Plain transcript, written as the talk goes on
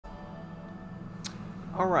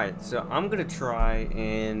Alright, so I'm gonna try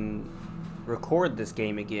and record this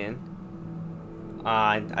game again.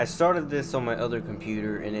 I started this on my other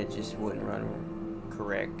computer and it just wouldn't run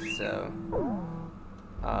correct, so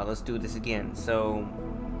let's do this again. So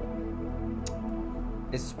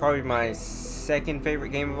this is probably my second favorite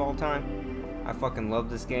game of all time. I fucking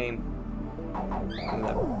love this game. One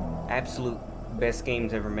of the absolute best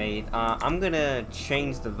games ever made. I'm gonna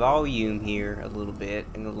change the volume here a little bit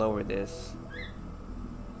and lower this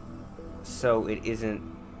so it isn't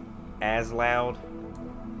as loud.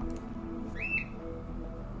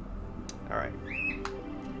 Alright.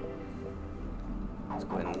 Let's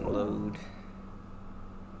go ahead and load.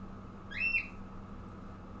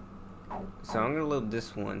 So I'm gonna load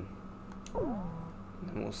this one.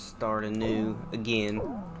 And we'll start anew again.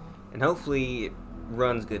 And hopefully it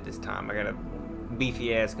runs good this time. I got a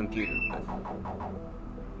beefy ass computer.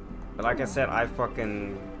 But like I said, I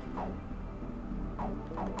fucking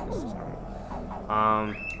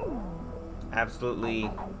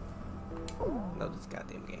absolutely love this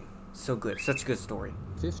goddamn game. So good, such a good story.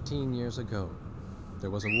 15 years ago, there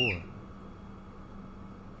was a war.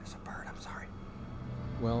 There's a bird, I'm sorry.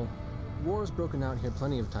 Well, war's broken out here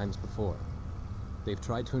plenty of times before. They've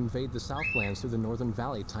tried to invade the Southlands through the Northern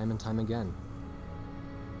Valley time and time again.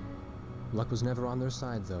 Luck was never on their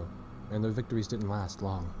side, though, and their victories didn't last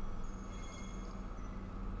long.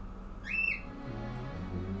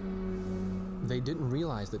 They didn't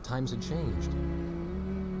realize that times had changed.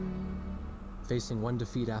 Facing one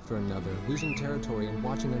defeat after another, losing territory and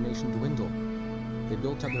watching their nation dwindle, they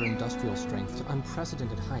built up their industrial strength to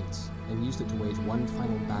unprecedented heights and used it to wage one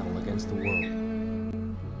final battle against the world.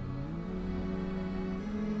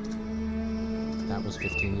 That was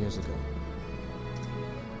 15 years ago.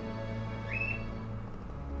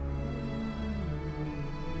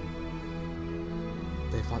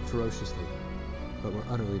 They fought ferociously, but were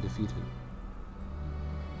utterly defeated.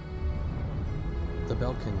 The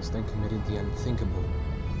Belkans then committed the unthinkable.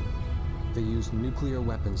 They used nuclear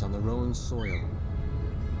weapons on their own soil.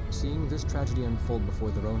 Seeing this tragedy unfold before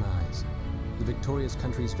their own eyes, the victorious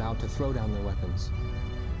countries vowed to throw down their weapons.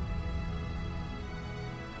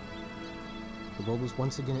 The world was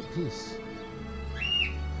once again at peace,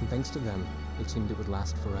 and thanks to them, it seemed it would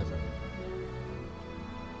last forever.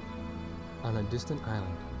 On a distant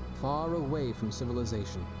island, far away from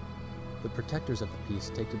civilization, the protectors of the peace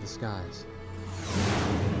take to the skies.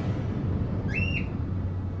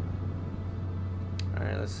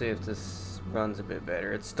 Alright, let's see if this runs a bit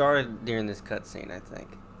better. It started during this cutscene, I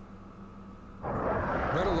think.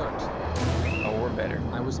 Red alert! Oh, we're better.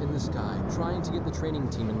 I was in the sky, trying to get the training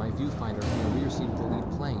team in my viewfinder from the rear seat of the lead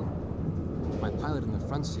plane. My pilot in the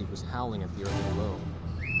front seat was howling at the earth below.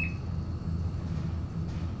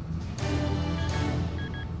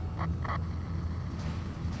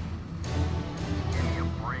 Give me a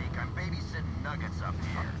break. I'm babysitting nuggets up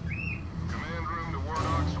here. Command room to War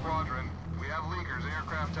Dog Squadron. We have leakers,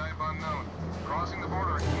 aircraft type unknown. Crossing the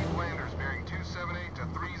border at Cape Landers, bearing 278 to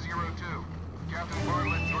 302. Captain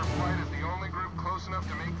Bartlett, your flight is the only group close enough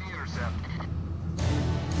to make the intercept.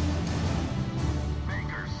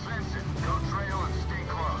 Baker, sense it. Go trail and stay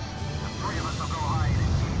close. The three of us will go hide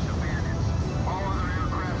and teach the bandits. All other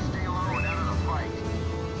aircraft stay low and out of the fight.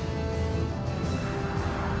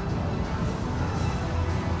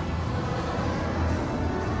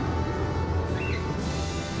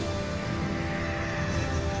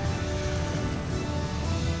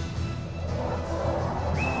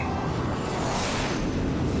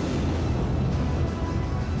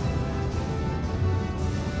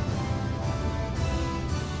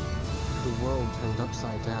 The world turned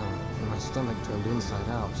upside down, and my stomach turned inside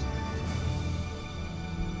out.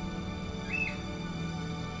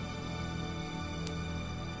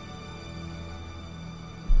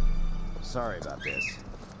 Sorry about this.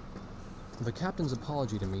 The captain's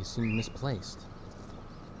apology to me seemed misplaced.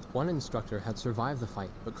 One instructor had survived the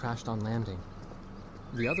fight, but crashed on landing.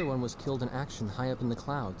 The other one was killed in action high up in the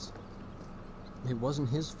clouds. It wasn't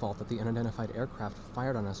his fault that the unidentified aircraft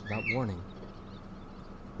fired on us without warning.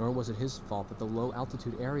 Nor was it his fault that the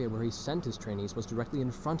low-altitude area where he sent his trainees was directly in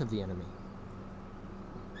front of the enemy.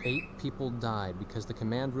 8 people died because the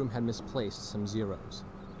command room had misplaced some zeros.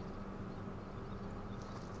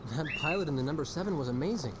 That pilot in the number 7 was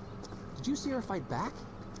amazing. Did you see her fight back?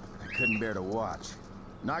 I couldn't bear to watch.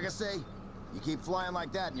 Nagase, you keep flying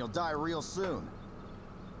like that and you'll die real soon.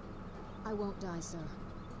 I won't die, sir.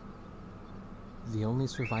 The only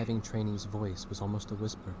surviving trainee's voice was almost a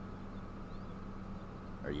whisper.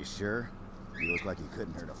 Are you sure? You look like you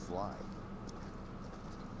couldn't hurt a fly.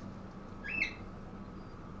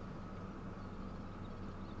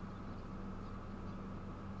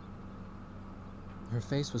 Her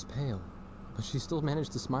face was pale, but she still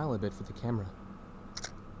managed to smile a bit for the camera.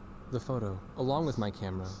 The photo, along with my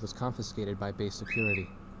camera, was confiscated by base security.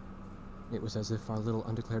 It was as if our little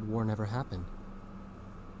undeclared war never happened.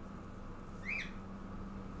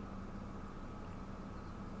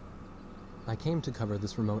 I came to cover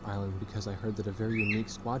this remote island because I heard that a very unique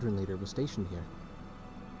squadron leader was stationed here.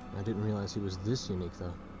 I didn't realize he was this unique,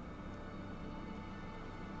 though.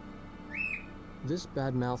 This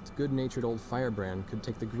bad-mouthed, good-natured old firebrand could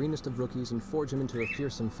take the greenest of rookies and forge him into a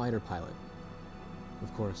fearsome fighter pilot.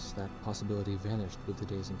 Of course, that possibility vanished with the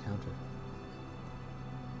day's encounter.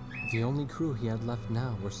 The only crew he had left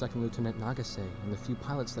now were Second Lieutenant Nagase and the few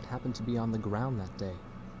pilots that happened to be on the ground that day.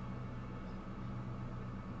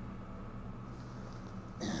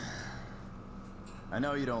 I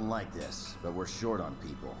know you don't like this, but we're short on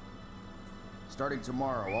people. Starting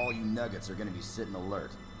tomorrow, all you nuggets are gonna be sitting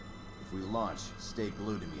alert. If we launch, stay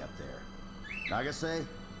glued to me up there. Nagase,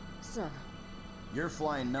 Sir, you're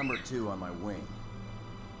flying number 2 on my wing.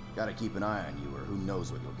 Gotta keep an eye on you, or who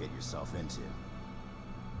knows what you'll get yourself into.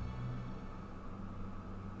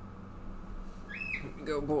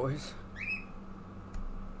 Go, boys.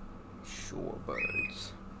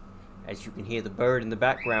 Shorebirds. As you can hear the bird in the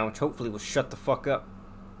background, which hopefully will shut the fuck up.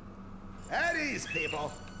 At ease,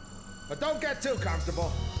 people. But don't get too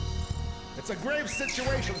comfortable. It's a grave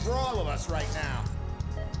situation for all of us right now.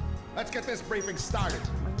 Let's get this briefing started.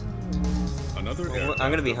 Another Well, aircraft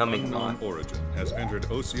I'm gonna be of humming unknown on. origin has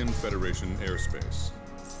entered Ocean Federation airspace.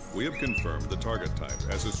 We have confirmed the target type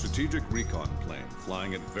as a strategic recon plane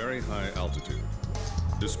flying at very high altitude.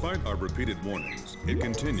 Despite our repeated warnings, it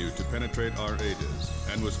continued to penetrate our ADIS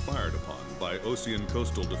and was fired upon by Ocean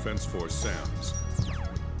Coastal Defense Force SAMs.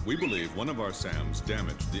 We believe one of our SAMs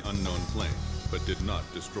damaged the unknown plane, but did not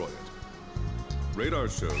destroy it. Radar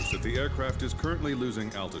shows that the aircraft is currently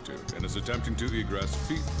losing altitude and is attempting to egress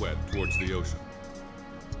feet wet towards the ocean.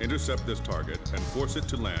 Intercept this target and force it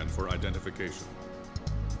to land for identification.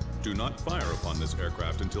 Do not fire upon this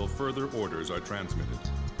aircraft until further orders are transmitted.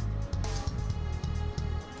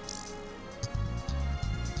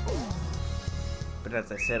 But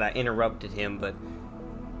as I said, I interrupted him, but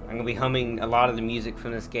I'm gonna be humming a lot of the music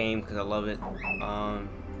from this game because I love it.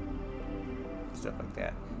 Stuff like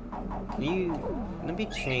that. Can you let me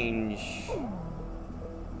change?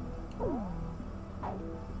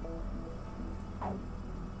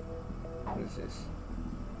 What is this?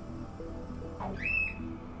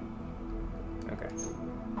 Okay.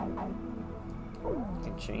 You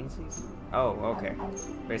can change these? Oh, okay.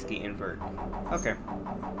 Basically invert. Okay.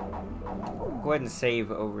 Go ahead and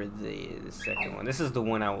save over the second one. This is the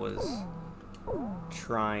one I was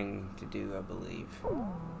trying to do, I believe.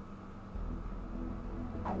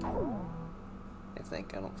 I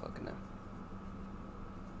think. I don't fucking know.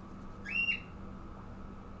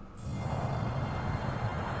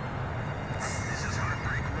 This is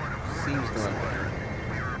Heartbreak 1 of Seems Warlock going Squadron.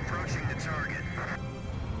 We are approaching the target.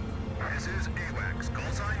 This is AWACS,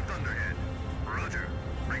 call sign Thunderhead. Roger.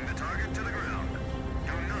 Bring the target to the ground.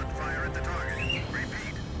 Do not fire at the target.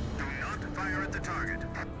 Repeat. Do not fire at the target.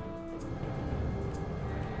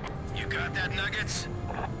 You got that, Nuggets?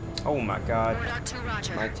 Oh my god. Wardog 2,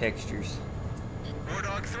 roger. My textures.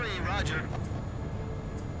 Wardog 3, roger.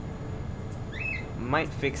 Might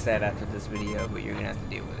fix that after this video, but you're gonna have to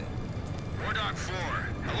deal with it. Wardog 4,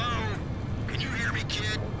 hello? Can you hear me,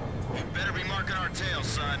 kid? You better be marking our tail,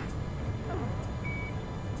 son.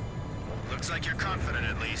 Looks like you're confident,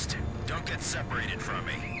 at least. Don't get separated from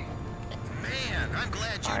me. Man, I'm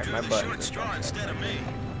glad you Alright, drew my the buttons short are straw fucked up. instead of me.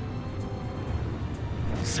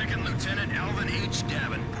 Second Lieutenant Alvin H.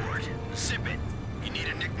 Davenport. Zip it. You need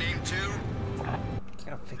a nickname, too?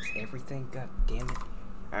 Gotta fix everything, god damn it.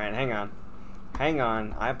 Alright, hang on. Hang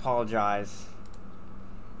on, I apologize.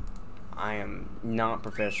 I am not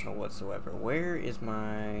professional whatsoever. Where is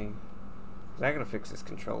my... I gotta fix this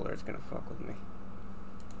controller, it's gonna fuck with me.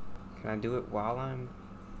 Can I do it while I'm...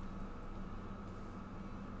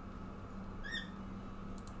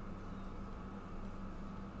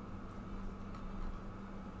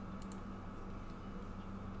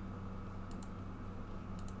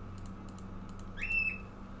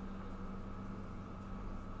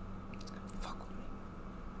 Fuck with me.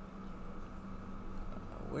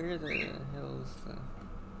 Where the hell is the...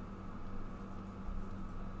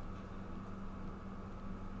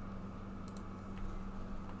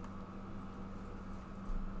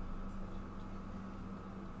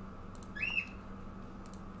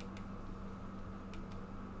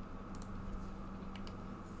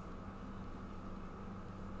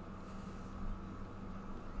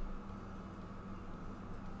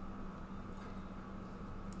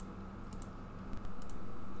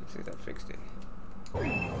 See, that fixed it.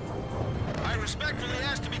 I respectfully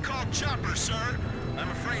ask to be called Chopper, sir. I'm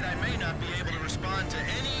afraid I may not be able to respond to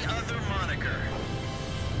any other moniker.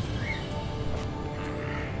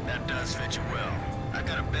 That does fit you well. I've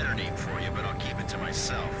got a better name for you, but I'll keep it to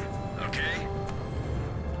myself. Okay?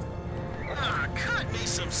 Ah, cut me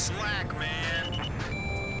some slack, man.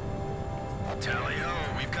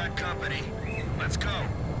 Tally-ho, we've got company. Let's go.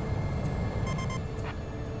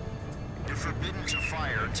 You're forbidden to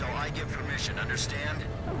fire until I give permission, understand?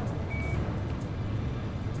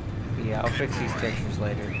 Yeah, I'll fix these textures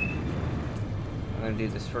later. I'm gonna do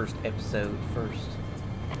this first episode first.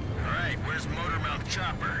 Alright, where's Motormouth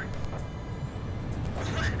Chopper?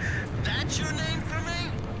 That's your name for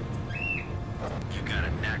me? You got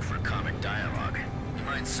a knack for comic dialogue. You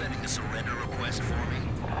mind sending a surrender request for me?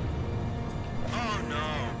 Oh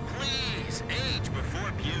no, please, age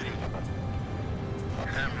before beauty.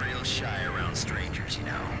 I'm real shy around strangers, you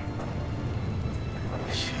know.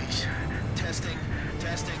 Sheesh. Testing.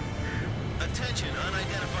 Attention,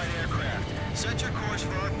 unidentified aircraft. Set your course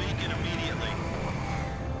for our beacon immediately.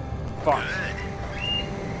 Fuck. Good.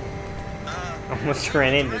 Almost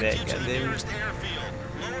ran into that direct you guy, to the dude. nearest airfield.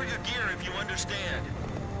 Lower your gear if you understand.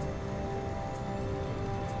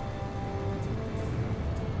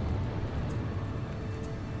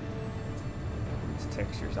 These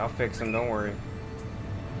textures, I'll fix them, don't worry.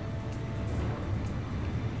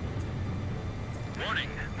 Warning,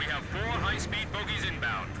 we have 4 high-speed bogies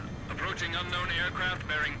inbound. Approaching unknown aircraft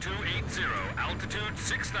bearing 280, altitude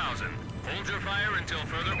 6,000. Hold your fire until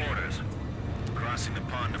further orders. Crossing the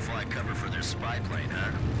pond to fly cover for their spy plane,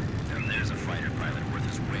 huh? Now there's a fighter pilot worth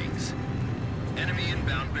his wings. Enemy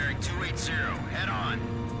inbound bearing 280. Head on.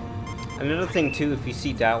 Another thing too, if you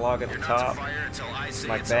see dialogue at the You're not to top, fire until I say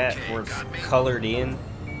like it's that, okay. where it's Got me? colored in,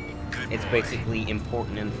 Good it's boy. basically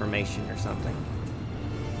important information or something.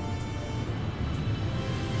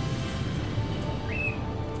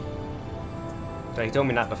 So he told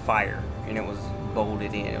me not to fire, and it was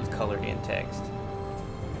bolded in, it was colored in text.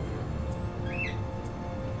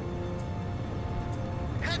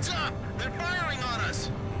 Heads up! They're firing on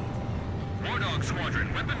us! War Dog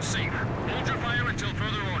Squadron, weapons safe. Hold your fire until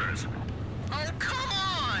further orders. Oh, come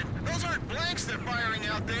on! Those aren't blanks they're firing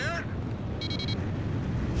out there!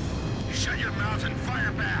 Shut your mouth and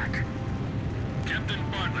fire back! Captain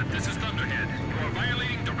Bartlett, this is Thunderhead. You are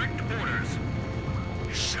violating direct orders.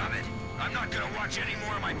 Shove it! I'm not gonna watch any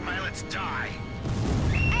more of my pilots die!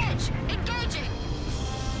 Edge, engaging!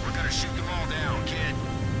 We're gonna shoot them all down, kid.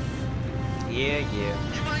 Yeah.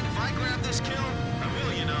 You mind if I grab this kill? I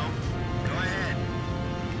will, you know. Go ahead.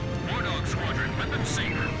 War Dog Squadron, weapons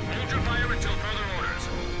safe. Hold your fire until further orders.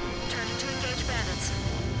 Turning to engage bandits.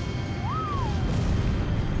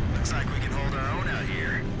 Looks like we can hold our own out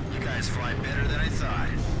here. You guys fly better than I thought.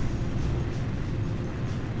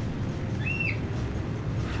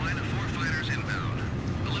 Flight of 4 fighters inbound.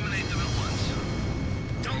 Eliminate them at once.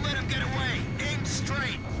 Don't let them get away! Aim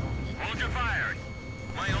straight! Hold your fire.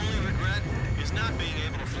 My only regret is not being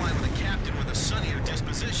able to fly with a captain with a sunnier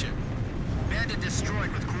disposition. Bandit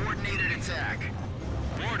destroyed with coordinated attack.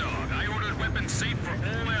 War Dog, I ordered weapons safe for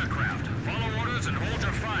all aircraft. Follow orders and hold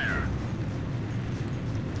your fire.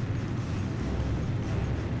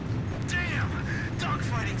 Damn!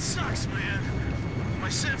 Dogfighting sucks, man. My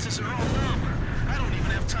senses are all numb. I don't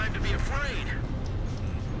even have time to be afraid.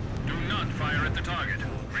 Do not fire at the target.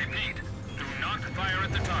 Repeat, do not fire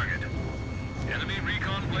at the target. Enemy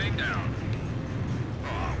recon plane down.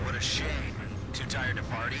 Oh, what a shame. Too tired to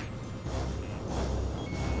party?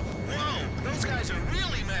 Whoa! Those guys are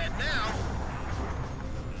really mad now!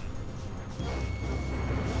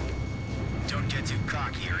 Don't get too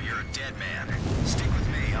cocky or you're a dead man. Stick with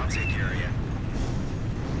me, I'll take care of you.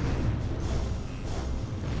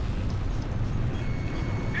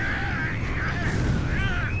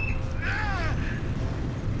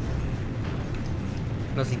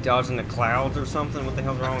 Was he dodging the clouds or something? What the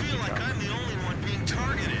hell's wrong I with feel you, like Tom? I'm the only one being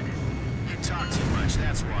targeted. You talk too much,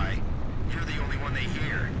 that's why. You're the only one they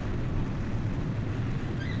hear.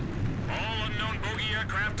 All unknown bogey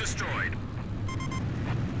aircraft destroyed.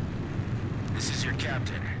 This is your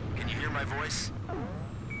captain. Can you hear my voice?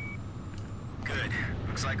 Good.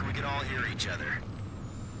 Looks like we can all hear each other.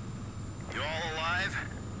 You all alive?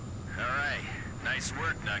 Alright. Nice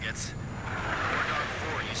work, Nuggets. War Dog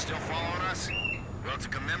 4, you still following us? Well, to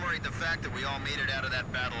commemorate the fact that we all made it out of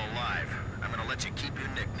that battle alive, I'm gonna let you keep your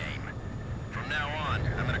nickname. From now on,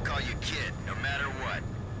 I'm gonna call you Kid, no matter what.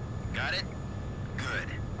 Got it? Good.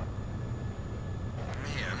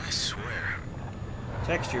 Man, I swear.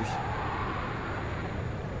 Textures.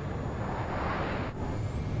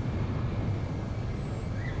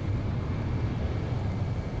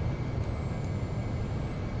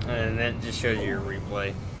 then it just shows you your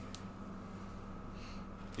replay.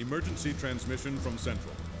 Emergency transmission from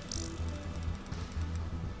Central.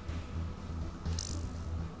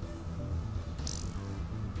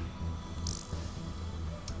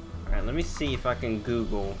 Alright, let me see if I can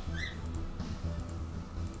Google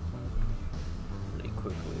really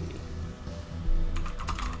quickly.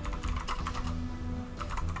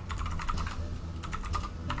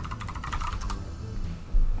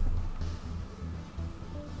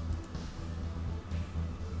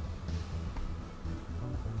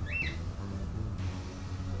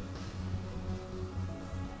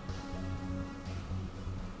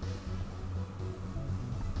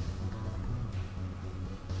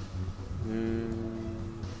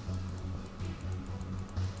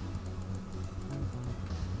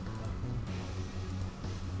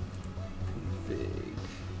 Config.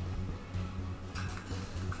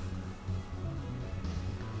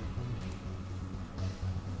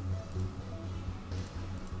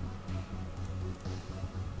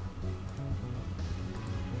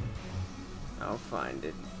 I'll find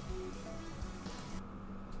it.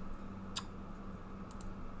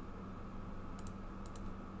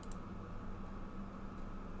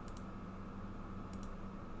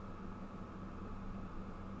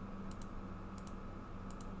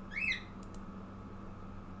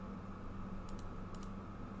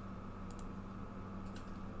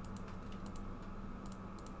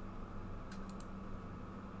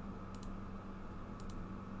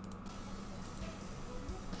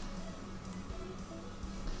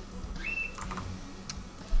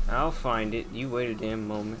 I'll find it. You wait a damn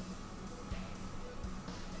moment.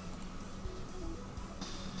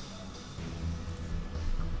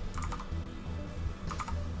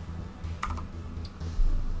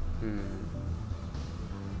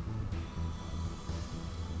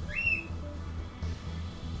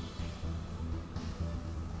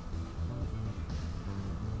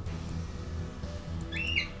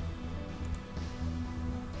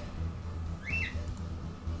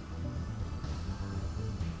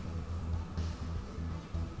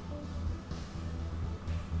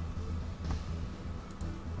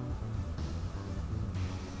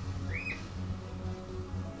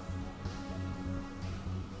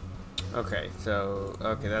 Okay, so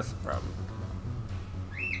okay, that's the problem.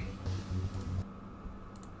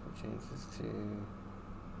 Change this to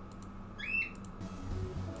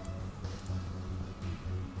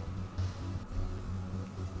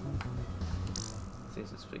see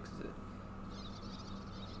if this fixes it.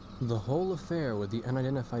 The whole affair with the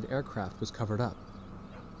unidentified aircraft was covered up.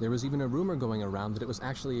 There was even a rumor going around that it was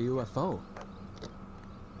actually a UFO.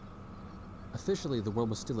 Officially, the world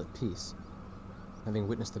was still at peace. Having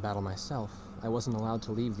witnessed the battle myself, I wasn't allowed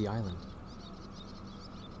to leave the island.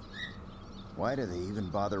 Why do they even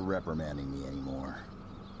bother reprimanding me anymore?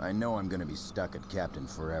 I know I'm gonna be stuck at Captain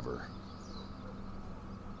forever.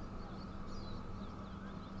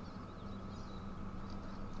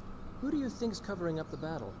 Who do you think's covering up the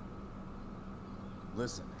battle?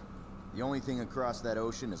 Listen, the only thing across that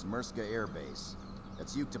ocean is Murska Air Base.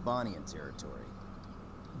 That's Yuktobanian territory.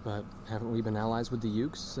 But haven't we been allies with the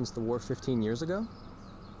Ukes since the war 15 years ago?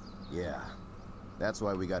 Yeah. That's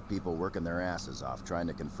why we got people working their asses off trying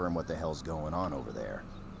to confirm what the hell's going on over there.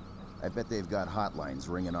 I bet they've got hotlines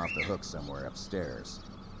ringing off the hook somewhere upstairs.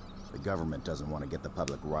 The government doesn't want to get the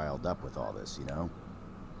public riled up with all this, you know?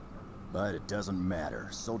 But it doesn't matter.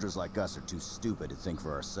 Soldiers like us are too stupid to think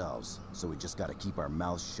for ourselves, so we just gotta keep our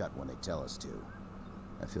mouths shut when they tell us to.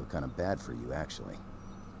 I feel kind of bad for you, actually.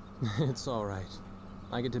 It's all right.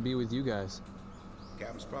 I get to be with you guys.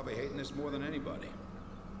 Captain's probably hating this more than anybody.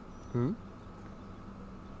 Hmm?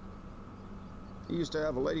 He used to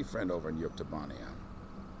have a lady friend over in Yuktobania.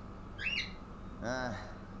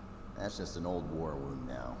 That's just an old war wound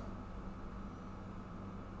now.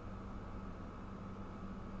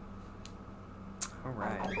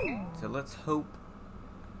 Alright, so let's hope.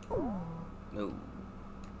 No.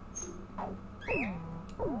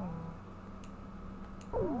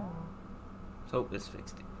 Let's hope this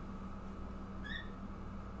fixed it.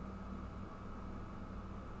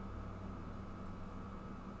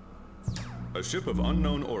 A ship of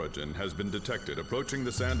unknown origin has been detected approaching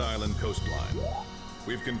the Sand Island coastline.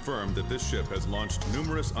 We've confirmed that this ship has launched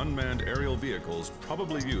numerous unmanned aerial vehicles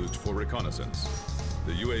probably used for reconnaissance.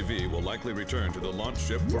 The UAV will likely return to the launch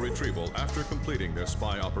ship for retrieval after completing their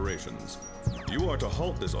spy operations. You are to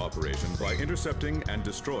halt this operation by intercepting and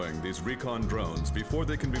destroying these recon drones before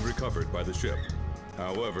they can be recovered by the ship.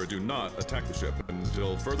 However, do not attack the ship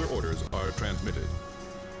until further orders are transmitted.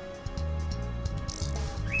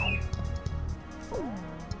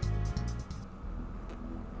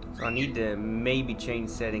 So I need to maybe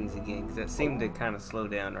change settings again, because that seemed to kind of slow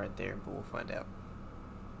down right there, but we'll find out.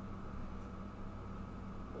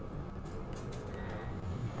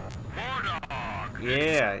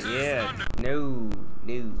 Yeah, yeah. No.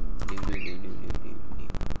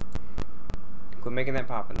 Quit making that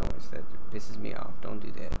popping noise. That pisses me off. Don't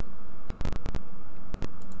do that.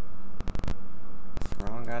 It's the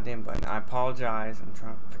wrong goddamn button. I apologize. I'm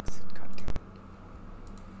trying to fix it. God damn it.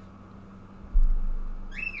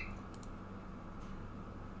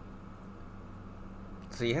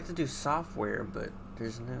 So you have to do software, but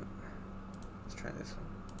there's no... Let's try this one.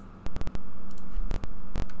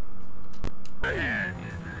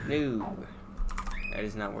 No. That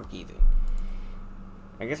does not work either.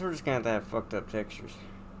 I guess we're just gonna have to have fucked up textures.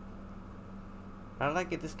 How did I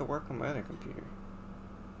get this to work on my other computer?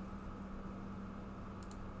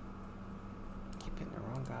 Keep hitting the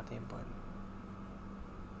wrong goddamn button.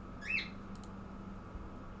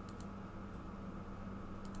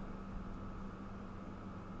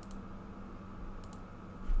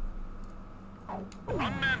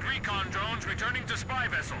 Unmanned recon drones returning to spy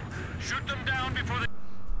vessel. Shoot them down before they...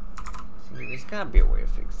 See, there's gotta be a way to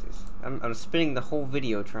fix this. I'm spending the whole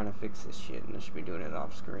video trying to fix this shit, and I should be doing it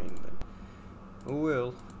off screen, but oh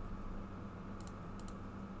well.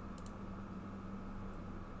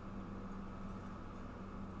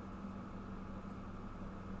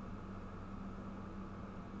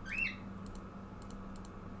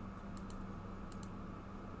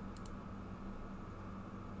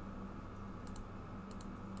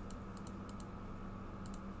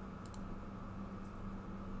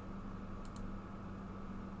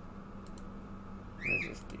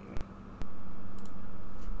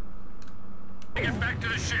 Get back to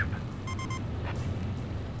the ship.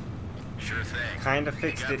 Sure thing. Kinda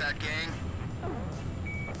fixed you it. got that, gang?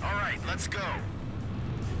 All right, let's go. I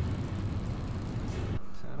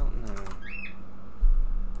don't know.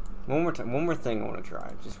 One more time. One more thing I want to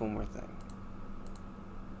try. Just one more thing.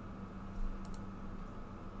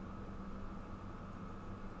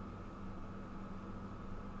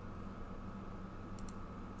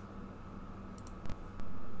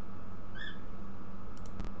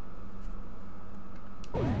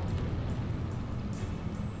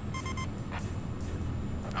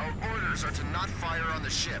 Are to not fire on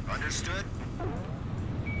the ship, understood?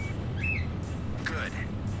 Good.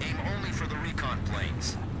 Aim only for the recon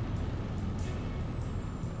planes.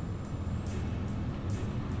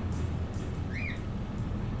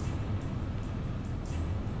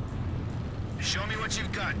 Show me what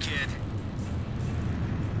you've got, kid.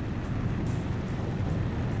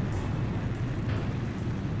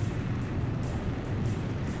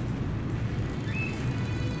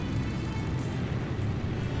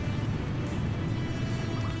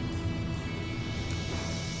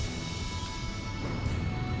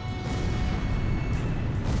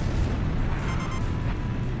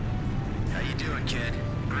 Kid.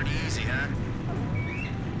 Pretty easy, huh?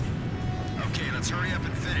 Okay, let's hurry up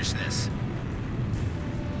and finish this.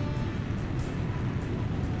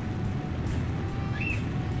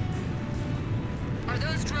 Are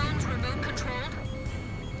those drones remote controlled?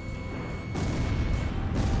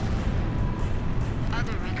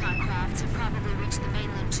 Other recon crafts have probably reached the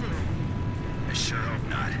mainland too. I sure hope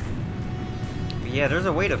not. Yeah, there's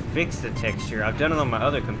a way to fix the texture. I've done it on my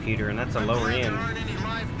other computer, and that's a lower end. There aren't any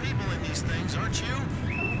live people in these things, aren't you?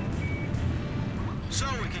 So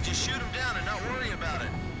we can just shoot them down and not worry about it.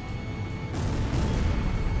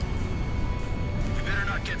 We better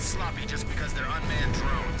not get sloppy just because they're unmanned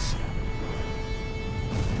drones.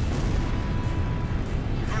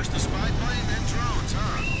 First the spy plane, then drones,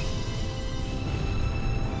 huh?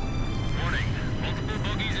 Warning. Multiple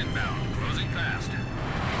bogies inbound. Closing fast.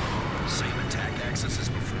 Same attack axis as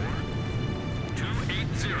before.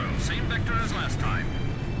 280. Same vector as last time.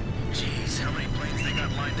 Jeez, how many planes they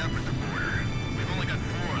got lined up at the border? We've only got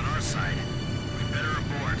 4 on our side. We better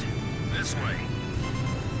abort. This way.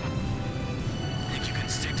 Think you can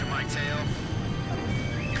stick to my tail?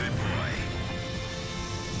 Good boy.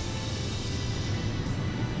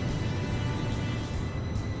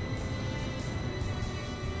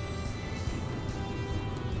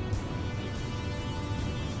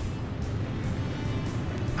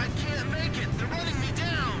 I can't make it! They're running me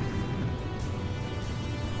down!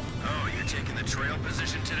 Oh, you're taking the trail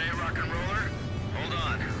position today, rock and roller? Hold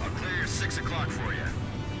on, I'll clear your 6 o'clock for you.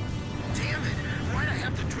 Damn it! Why'd I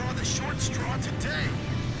have to draw the short straw today?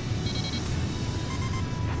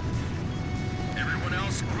 Everyone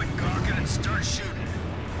else, quit gawking and start shooting.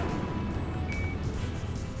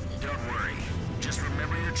 Don't worry. Just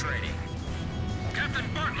remember your training. Captain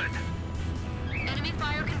Bartlett! Enemy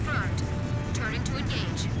fire confirmed. Turning to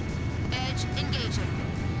engage. Edge, engaging.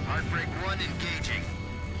 Heartbreak 1 engaging.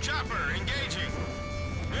 Chopper engaging.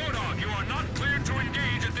 Wardog, you are not cleared to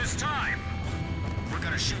engage at this time. We're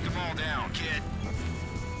gonna shoot them all down, kid.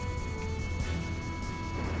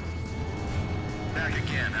 Back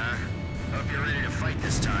again, huh? Hope you're ready to fight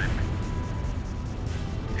this time.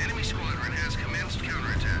 Enemy squadron has commenced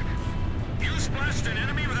counterattack. You splashed an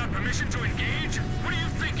enemy without permission to engage? What are you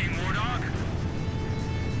thinking, Wardog?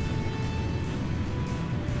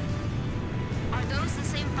 Are those the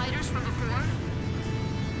same fighters from before?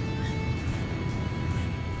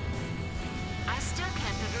 I still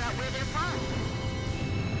can't figure out where they're from.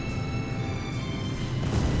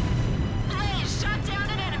 Blaze shot down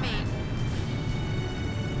an enemy!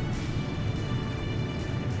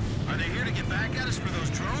 Are they here to get back at us for those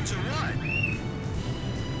drones or what?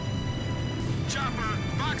 Chopper,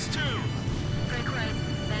 box 2! Break right.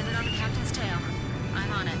 Landed on the captain's tail.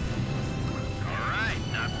 I'm on it. Alright,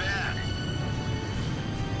 not bad.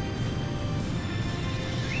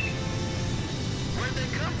 Where'd they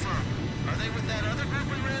come from? Are they with that other group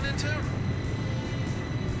we ran into?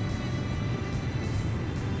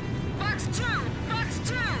 Box 2! Box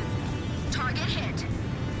 2! Target hit.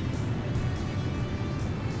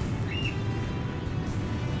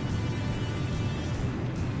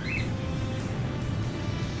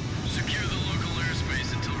 Secure the local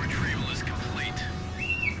airspace until retrieval is complete.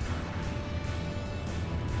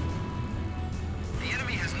 The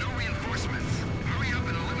enemy has no reinforcements. Hurry up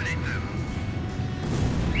and eliminate them.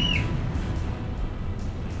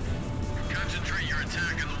 Concentrate your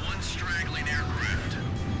attack on the one straggling aircraft.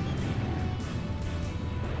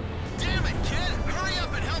 Damn it, kid! Hurry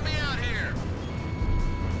up and help me out here!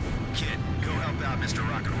 Kid, go help out Mr.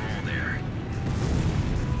 Rock and Roll there.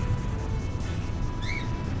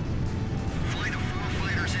 Flight of 4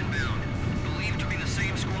 fighters inbound. Believed to be the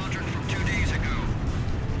same squadron from 2 days ago.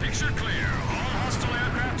 Picture clear. All hostile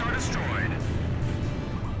aircraft are destroyed.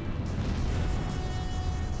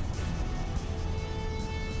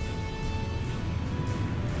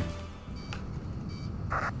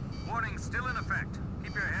 Warning still in effect.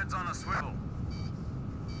 Keep your heads on a swivel.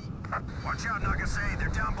 Watch out, Nagasei. They're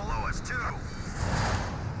down below us, too.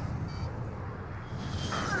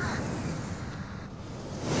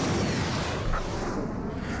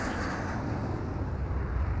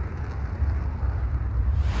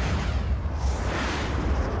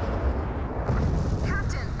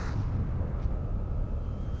 Captain!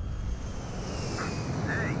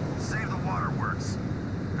 Hey, save the waterworks.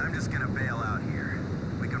 I'm just gonna bail out here.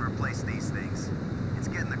 We can replace these things. It's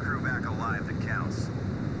getting the crew back alive that counts.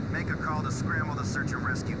 Make a call to scramble the search and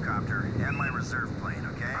rescue copter and my reserve plane,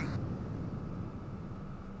 okay?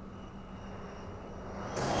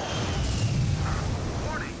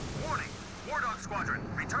 Warning! Warning! Wardog Squadron,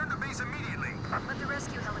 return to base immediately. But the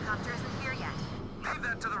rescue helicopter isn't here yet. Leave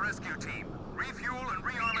that to the rescue team. Refuel and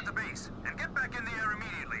rearm at the base, and get back in the air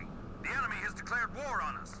immediately. The enemy has declared war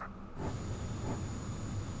on us.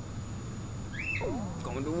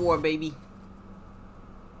 Going to war, baby.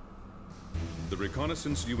 The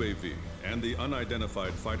reconnaissance UAV and the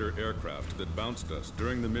unidentified fighter aircraft that bounced us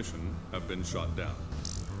during the mission have been shot down.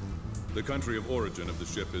 The country of origin of the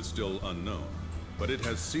ship is still unknown, but it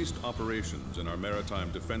has ceased operations in our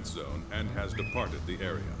maritime defense zone and has departed the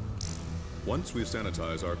area. Once we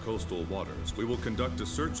sanitize our coastal waters, we will conduct a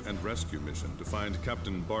search and rescue mission to find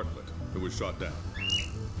Captain Bartlett, who was shot down.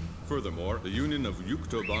 Furthermore, the Union of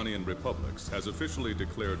Yuktobanian Republics has officially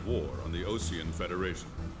declared war on the Osean Federation.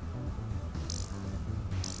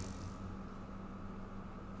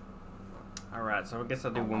 Alright, so I guess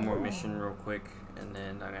I'll do one more mission real quick, and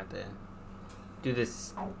then I got to do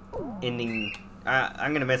this ending.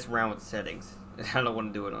 I'm gonna mess around with the settings. I don't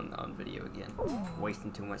want to do it on video again.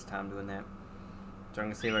 Wasting too much time doing that. So I'm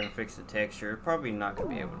gonna see if I can fix the texture. Probably not gonna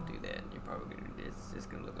be able to do that. You're probably gonna do this. It's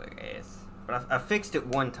gonna look like ass. But I fixed it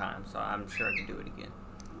one time, so I'm sure I can do it again.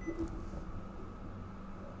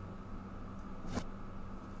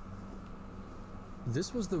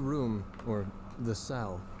 This was the room, or the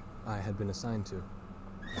cell, I had been assigned to.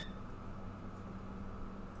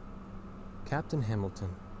 Captain Hamilton.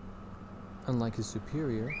 Unlike his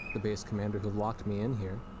superior, the base commander who locked me in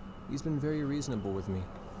here, he's been very reasonable with me.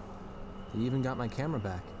 He even got my camera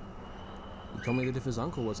back. He told me that if his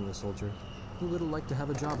uncle wasn't a soldier, he would have liked to have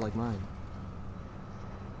a job like mine.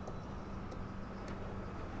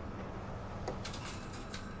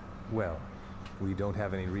 Well, we don't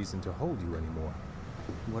have any reason to hold you anymore.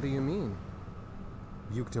 What do you mean?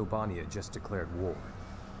 Yuktobania just declared war.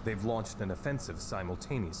 They've launched an offensive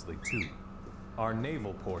simultaneously, too. Our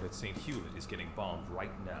naval port at St. Hewlett is getting bombed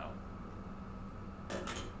right now.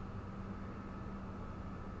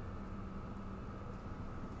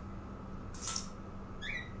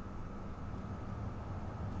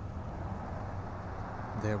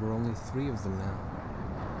 only 3 of them now.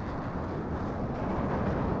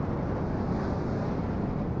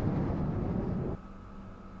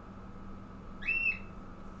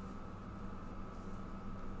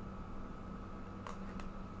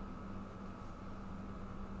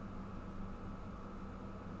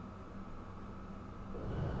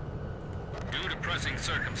 Due to pressing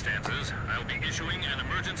circumstances, I'll be issuing an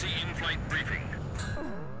emergency in-flight briefing.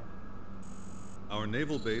 Our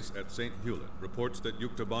naval base at St. Hewlett reports that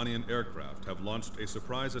Yuktobanian aircraft have launched a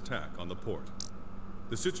surprise attack on the port.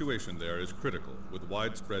 The situation there is critical, with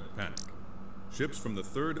widespread panic. Ships from the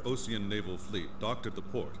 3rd Ocean Naval Fleet docked at the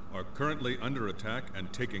port are currently under attack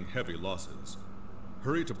and taking heavy losses.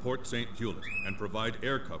 Hurry to Port St. Hewlett and provide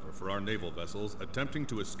air cover for our naval vessels attempting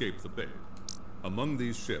to escape the bay. Among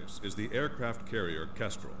these ships is the aircraft carrier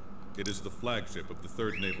Kestrel. It is the flagship of the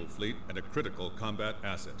 3rd Naval Fleet and a critical combat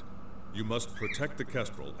asset. You must protect the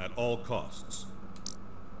Kestrel at all costs.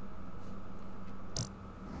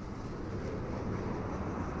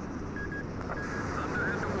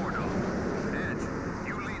 Thunderhead to Wardog. Edge,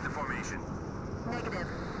 you lead the formation. Negative.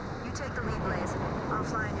 You take the lead, Blaze. I'll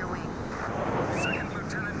fly in your wing. 2nd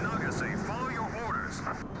Lieutenant Nagase, follow your orders.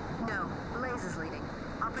 No, Blaze is leading.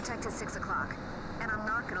 I'll protect his 6 o'clock. And I'm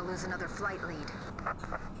not gonna lose another flight lead.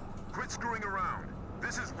 Quit screwing around.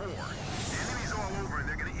 This is war. The enemy's all over and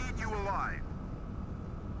they're gonna eat you alive.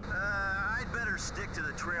 I'd better stick to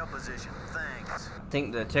the trail position. Thanks. I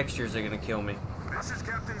think the textures are gonna kill me. This is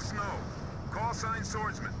Captain Snow. Call sign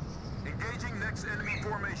Swordsman. Engaging next enemy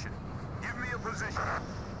formation. Give me a position.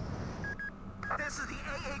 This is the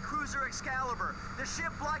AA Cruiser Excalibur. The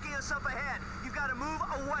ship blocking us up ahead. You've got to move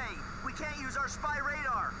away. We can't use our spy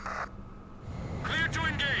radar. Clear to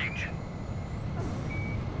engage.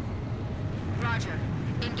 Roger.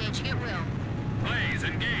 Engaging at will. Blaze,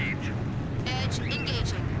 engage. Edge,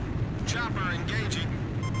 engaging. Chopper, engaging.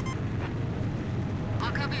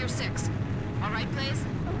 I'll cover your 6. All right, Blaze?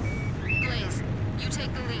 Blaze, you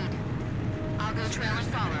take the lead. I'll go trail and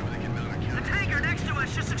follow. The tanker next to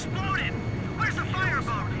us just exploded. Where's the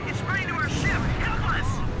fireboat? It's spraying to our ship. Help us!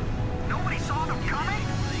 Nobody saw them coming?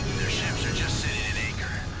 Their ships are just sitting at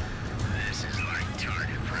anchor. This is like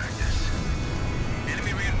target practice.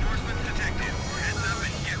 Enemy reinforcements detected. Heads up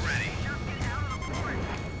and get ready.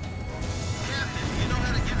 Captain, you know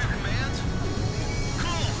how to give your commands?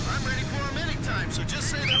 Cool. I'm ready for them anytime, so just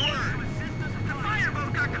say the word. The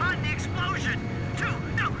fireboat got caught in the explosion.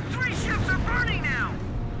 3 ships are burning now.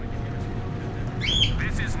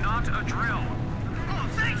 This is not a drill. Oh,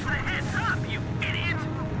 thanks for the heads up, you idiot!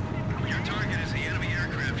 Your target is the enemy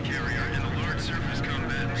aircraft carrier and the large surface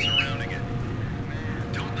combat surrounding it.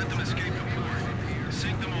 Don't let them escape the port.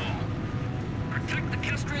 Sink them all. Protect the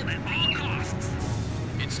Kestrel at all costs.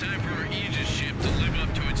 It's time for our Aegis ship to live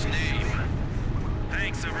up to its name.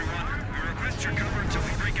 Thanks, everyone. We request your cover until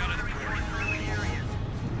we break out of the port.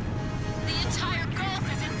 The entire Gulf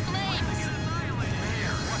is in flames!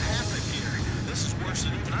 Mayor, what happened here? This is worse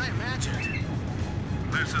than even I imagined.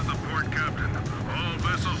 This is the port captain. All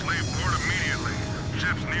vessels leave port immediately.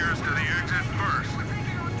 Ships nearest to the exit first.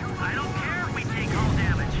 I don't care if we take all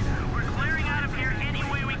damage. We're clearing out of here any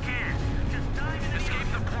way we can. Just dive into Escape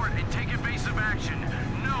the port and take evasive action.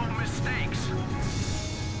 No mistakes.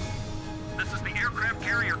 This is the aircraft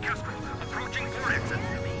carrier Kestrel, approaching port exit.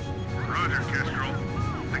 Roger, Kestrel.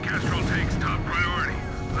 The Kestrel takes top priority.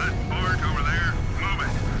 That barge over there, move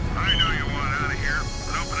it. I know you want out of here,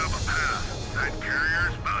 but open up a path. That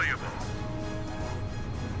carrier's valuable.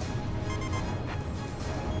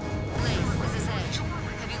 Blaze, this is Edge.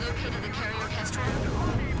 Have you located the carrier Kestrel?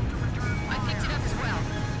 I picked it up as well.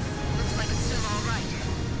 Looks like it's still all right.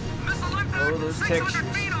 missile impact! Oh, those 600 textures.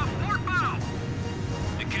 feet off port bow!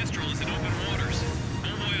 The Kestrel is in open waters.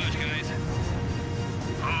 Bon voyage, guys.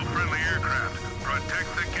 All friendly aircraft, protect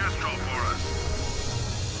the Kestrel for us.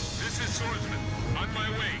 This is Swordsman. On my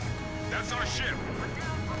way. That's our ship.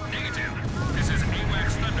 Negative. This is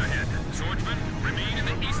AWACS Thunderhead. Swordsman, remain in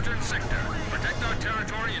the eastern sector. Protect our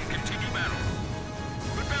territory and continue battle.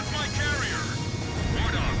 But that's my carrier.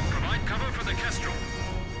 Wardog, provide cover for the Kestrel.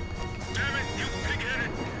 Damn it, you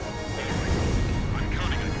pig-headed. All right. I'm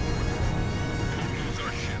counting on you. Don't lose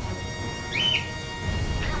our ship.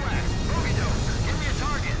 AWACS, bogey dope. Give me a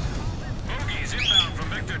target. Bogies inbound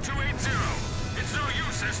from Vector 280. It's no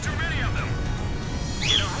use, there's too many of them.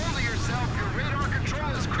 Get a hold of yourself. Your radar control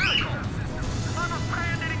is critical. I'm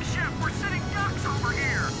abandoning ship. We're sitting ducks over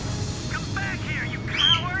here. Come back here, you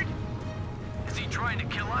coward! Is he trying to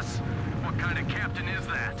kill us? What kind of captain is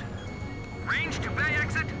that? Range to bay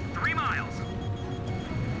exit, 3 miles.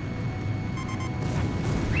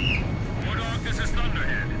 Wardog, this is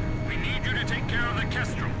Thunderhead. We need you to take care of the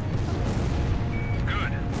Kestrel.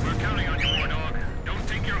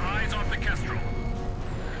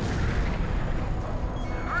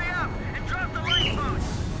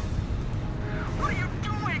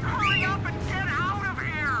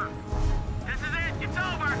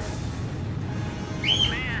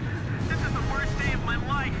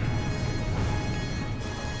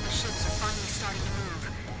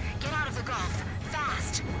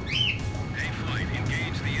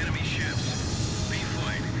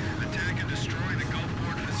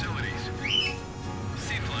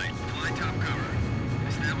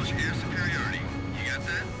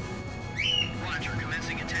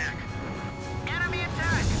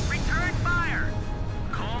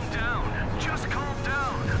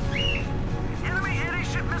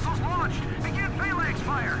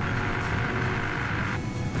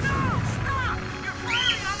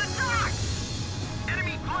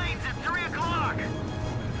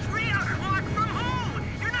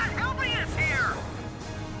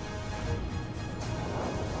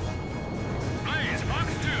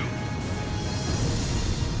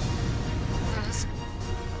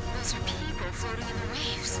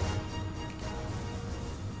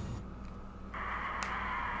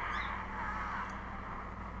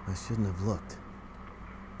 I shouldn't have looked.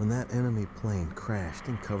 When that enemy plane crashed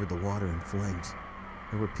and covered the water in flames,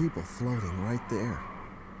 there were people floating right there.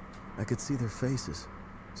 I could see their faces.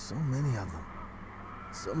 So many of them.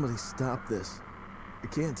 Somebody stop this. I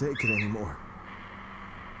can't take it anymore.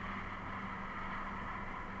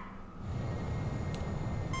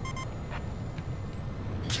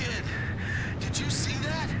 Kid, did you see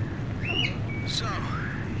that? So,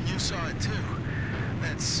 you saw it too.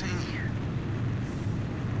 That sea.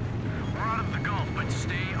 We're out of the Gulf, but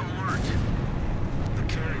stay alert. The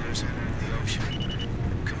carrier's entering the ocean.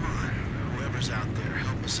 Come on, whoever's out there,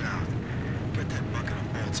 help us out. Get that bucket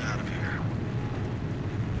of bolts out of here.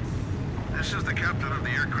 This is the captain of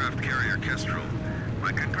the aircraft carrier Kestrel.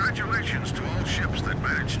 My congratulations to all ships that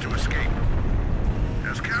managed to escape.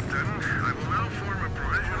 As captain, I will now form a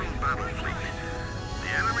provisional battle fleet.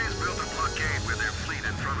 The enemy's built a blockade with their fleet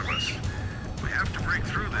in front of us. We have to break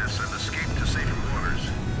through this and escape to safer waters.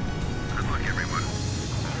 Good luck, everyone.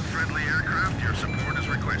 All friendly aircraft, your support is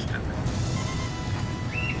requested.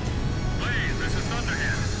 Blaze, this is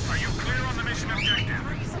Thunderhead. Are you clear on the mission objective?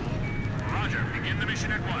 Roger, begin the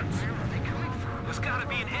mission at once. There's gotta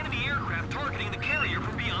be an enemy aircraft targeting the carrier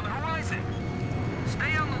from beyond the horizon.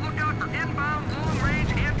 Stay on the lookout for inbound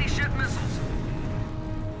long-range anti-ship missiles.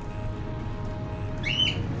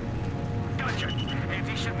 Gotcha.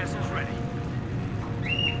 Anti-ship missiles ready.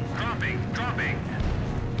 Dropping.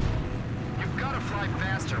 You've gotta fly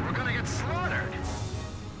faster. We're gonna get slaughtered.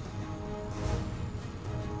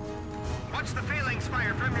 Watch the phalanx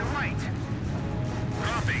fire from your right.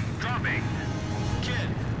 Dropping. Kid,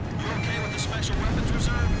 you okay with the special weapons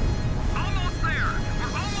reserve? Almost there.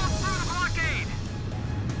 We're almost through the blockade.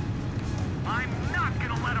 I'm not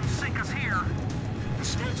gonna let them sink us here. The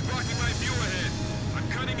smoke's blocking my view ahead. I'm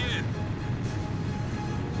cutting in.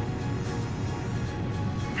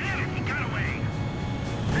 Damn it, he got away.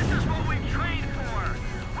 This is what we trained for.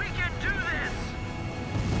 We can do this.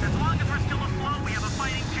 As long as we're still afloat, we have a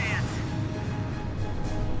fighting chance.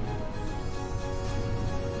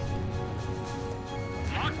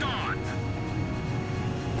 Locked on.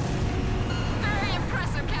 Very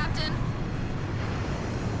impressive, Captain.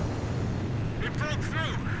 It broke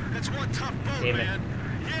through. That's one tough boat, Damn it. man.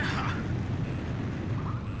 Yeah.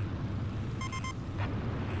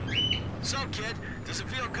 So, kid, does it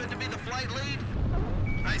feel good to be the flight lead?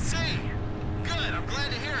 I see. Good, I'm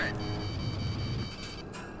glad to hear it.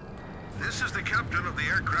 This is the captain of the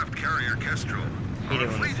aircraft carrier Kestrel. Hate it Our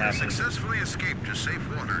when fleet this has happens. successfully escaped to safe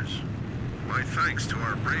waters. My thanks to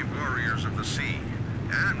our brave warriors of the sea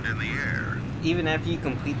and in the air. Even after you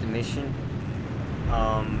complete the mission,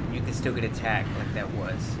 you can still get attacked like that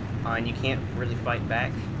was. And you can't really fight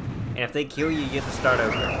back. And if they kill you, you get to start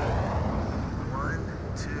over. 1,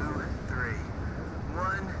 2, 3.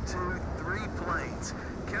 1, 2, 3 planes.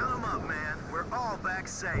 Count them up, man. We're all back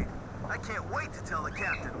safe. I can't wait to tell the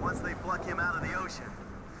captain once they pluck him out of the ocean.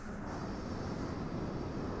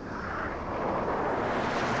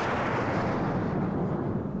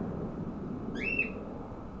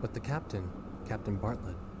 But the captain, Captain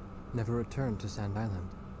Bartlett, never returned to Sand Island.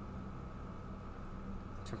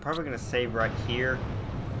 So I'm probably going to save right here.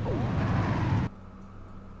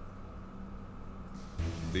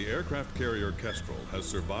 The aircraft carrier Kestrel has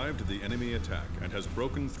survived the enemy attack and has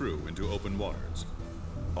broken through into open waters.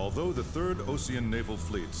 Although the 3rd Ocean Naval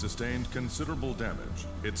Fleet sustained considerable damage,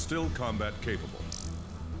 it's still combat capable.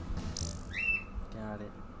 Got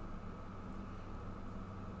it.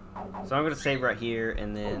 So I'm going to save right here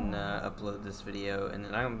and then upload this video. And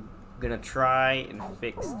then I'm going to try and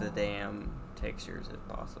fix the damn textures if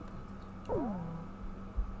possible.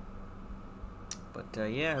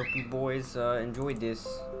 But yeah, I hope you boys enjoyed this.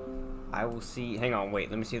 I will see. Hang on, wait.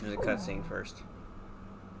 Let me see if there's a cutscene first.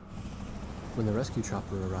 When the rescue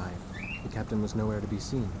chopper arrived, the captain was nowhere to be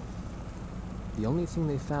seen. The only thing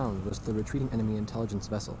they found was the retreating enemy intelligence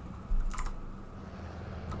vessel.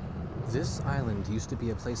 This island used to be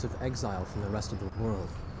a place of exile from the rest of the world.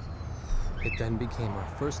 It then became our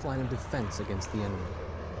first line of defense against the enemy.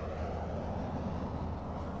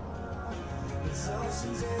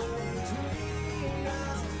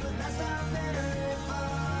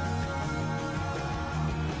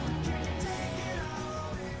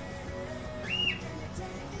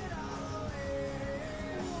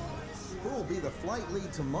 Who'll be the flight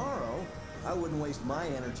lead tomorrow? I wouldn't waste my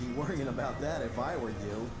energy worrying about that if I were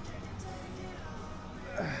you.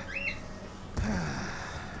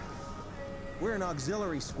 We're an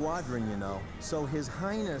auxiliary squadron, you know, so His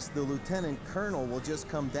Highness the Lieutenant Colonel will just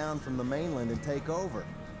come down from the mainland and take over.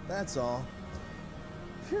 That's all.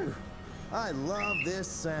 Phew. I love this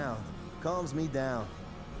sound. Calms me down.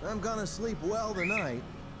 I'm gonna sleep well tonight.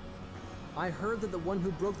 I heard that the one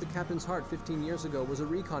who broke the captain's heart 15 years ago was a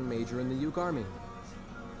recon major in the Yuk Army.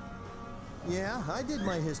 Yeah, I did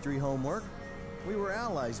my history homework. We were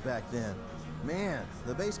allies back then. Man,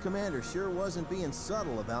 the base commander sure wasn't being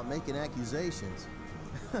subtle about making accusations.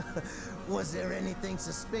 Was there anything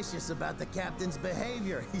suspicious about the captain's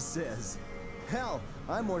behavior, he says. Hell,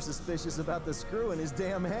 I'm more suspicious about the screw in his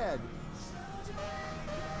damn head.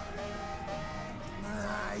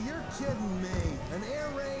 Ah, you're kidding me. An air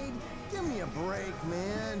raid? Give me a break,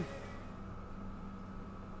 man.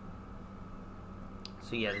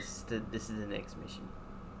 So yeah, this is the next mission,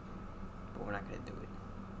 but we're not gonna do it.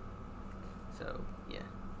 So yeah,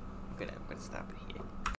 I'm gonna stop it here.